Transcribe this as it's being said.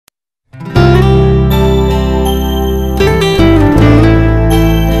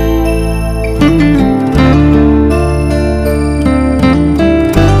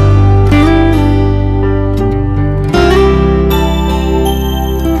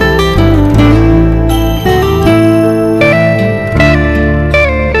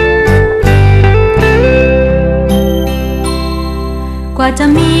จะ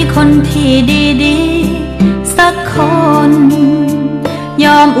มีคนที่ดีๆสักคนย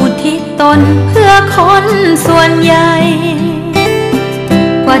อมอุทิศตนเพื่อคนส่วนใหญ่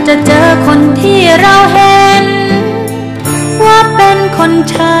กว่าจะเจอคนที่เราเห็นว่าเป็นคน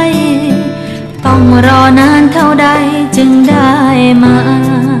ใช่ต้องรอนานเท่าใดจึงได้มา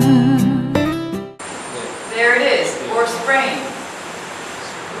There it is, or sprain.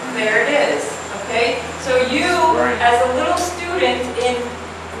 There it is. Okay, so you, as a little student in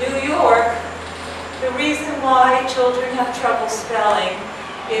New York, the reason why children have trouble spelling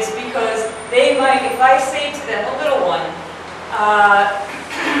is because they might, if I say to them, a little one,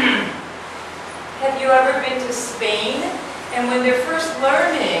 have you ever been to Spain? And when they're first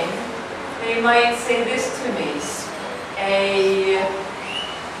learning, they might say this to me,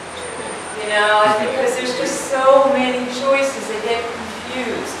 because there's just so many choices, they get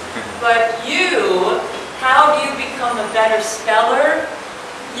confused. But you, how do you become a better speller?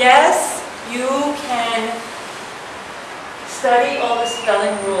 Yes, you can study all the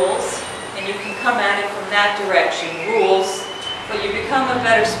spelling rules, and you can come at it from that direction, rules, but you become a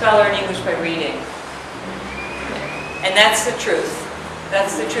better speller in English by reading. And that's the truth.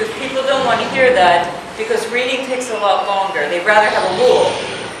 That's the truth. People don't want to hear that because reading takes a lot longer. They'd rather have a rule.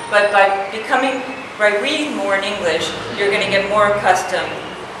 But by reading more in English, you're going to get more accustomed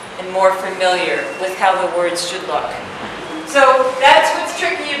and more familiar with how the words should look. So that's what's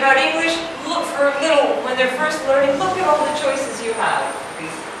tricky about English. Look for a little, when they're first learning, look at all the choices you have.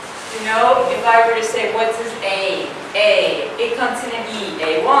 You know, if I were to say, what's this A consonant E,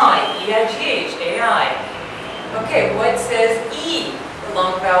 A-Y, E-I-G-H, A-I. Okay, what says E, the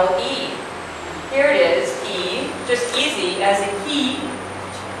long vowel E? Here it is, E, just easy as in he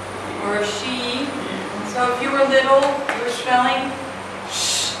or she. So if you were little, you were spelling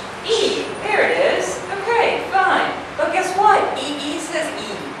sh, E, there it is. Okay, fine. But guess what? E says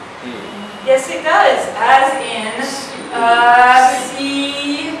E. Yes, it does, as in C,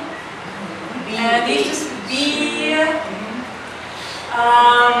 and these just B,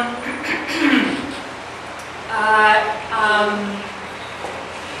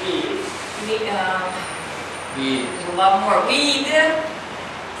 there's a lot more. Weed.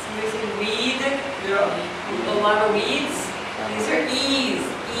 Somebody say weed. Yeah. A lot of weeds. These are E's.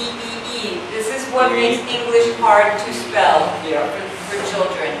 E. This is what makes English hard to spell for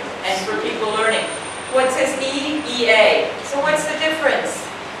children and for people learning. What says E? E-A. So what's the difference?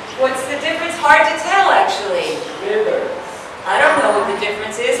 What's the difference? Hard to tell, actually. I don't know what the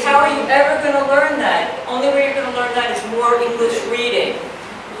difference is. How are you ever going to learn that? The only way you're going to learn that is more English reading.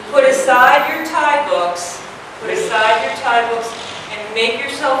 Put aside your tie books. And make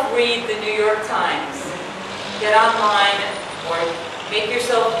yourself read the New York Times. Get online or make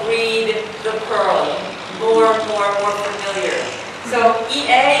yourself read the Pearl. More familiar. So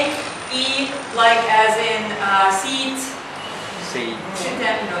E-A, E like as in seat. Sit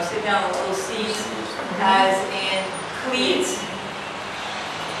down a little seat. As in cleat.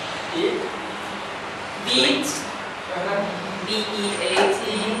 Beat. B-E-A-T.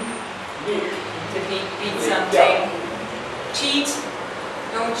 To beat something. Cheat.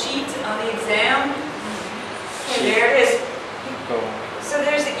 Don't cheat on the exam. Okay, there it is. So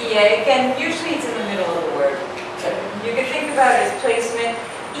there's the EA. Again, usually it's in the middle of the word. You can think about it as placement.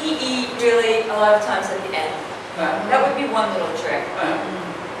 EE really a lot of times at the end. That would be one little trick.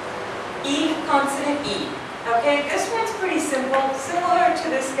 E, consonant E. Okay, this one's pretty simple. Similar to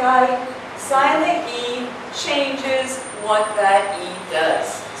this guy. Silent E changes what that E does.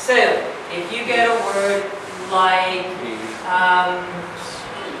 So, if you get a word like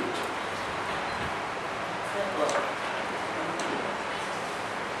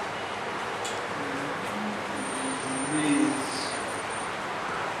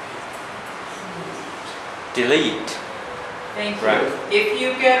delete. Thank you. Right. If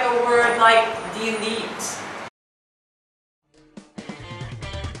you get a word like delete.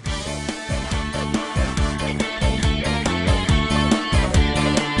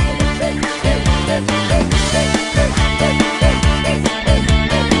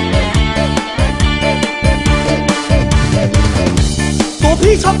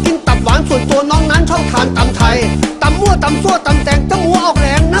พี่ชอบกินตับหวานส่วนตัวน้องนั้นชอบทานตำไทยตำมั่วตำซั่วตำแตงตำหัวออกแร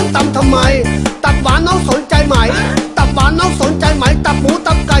งนั่งตำทำไมตับหวานน้องสนใจไหมตับหวานน้องสนใจไหมตับหมู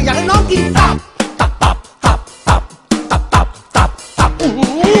ตับไก่อยากให้น้องกินตับ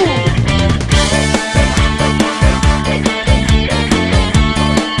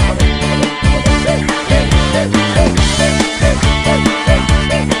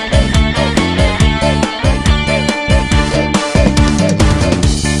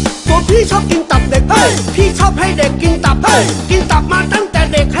พี่ชอบกินตับเด็กเฮ้ยพี่ชอบให้เด็กกินตับเฮ้ยกินตับมาตั้งแต่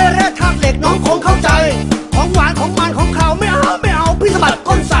เด็กให้แร่ธาตุเหล็กน้องคงเข้าใจของหวานของมันของเขาไม่เอาพี่สะบัด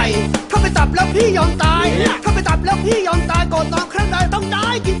ก้นใส่ถ้าไปตับแล้วพี่ยอมตายถ้าไปตับแล้วพี่ยอมตายก่อนนอนครั้งใดต้องได้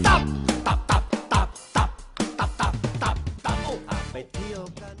กินตับ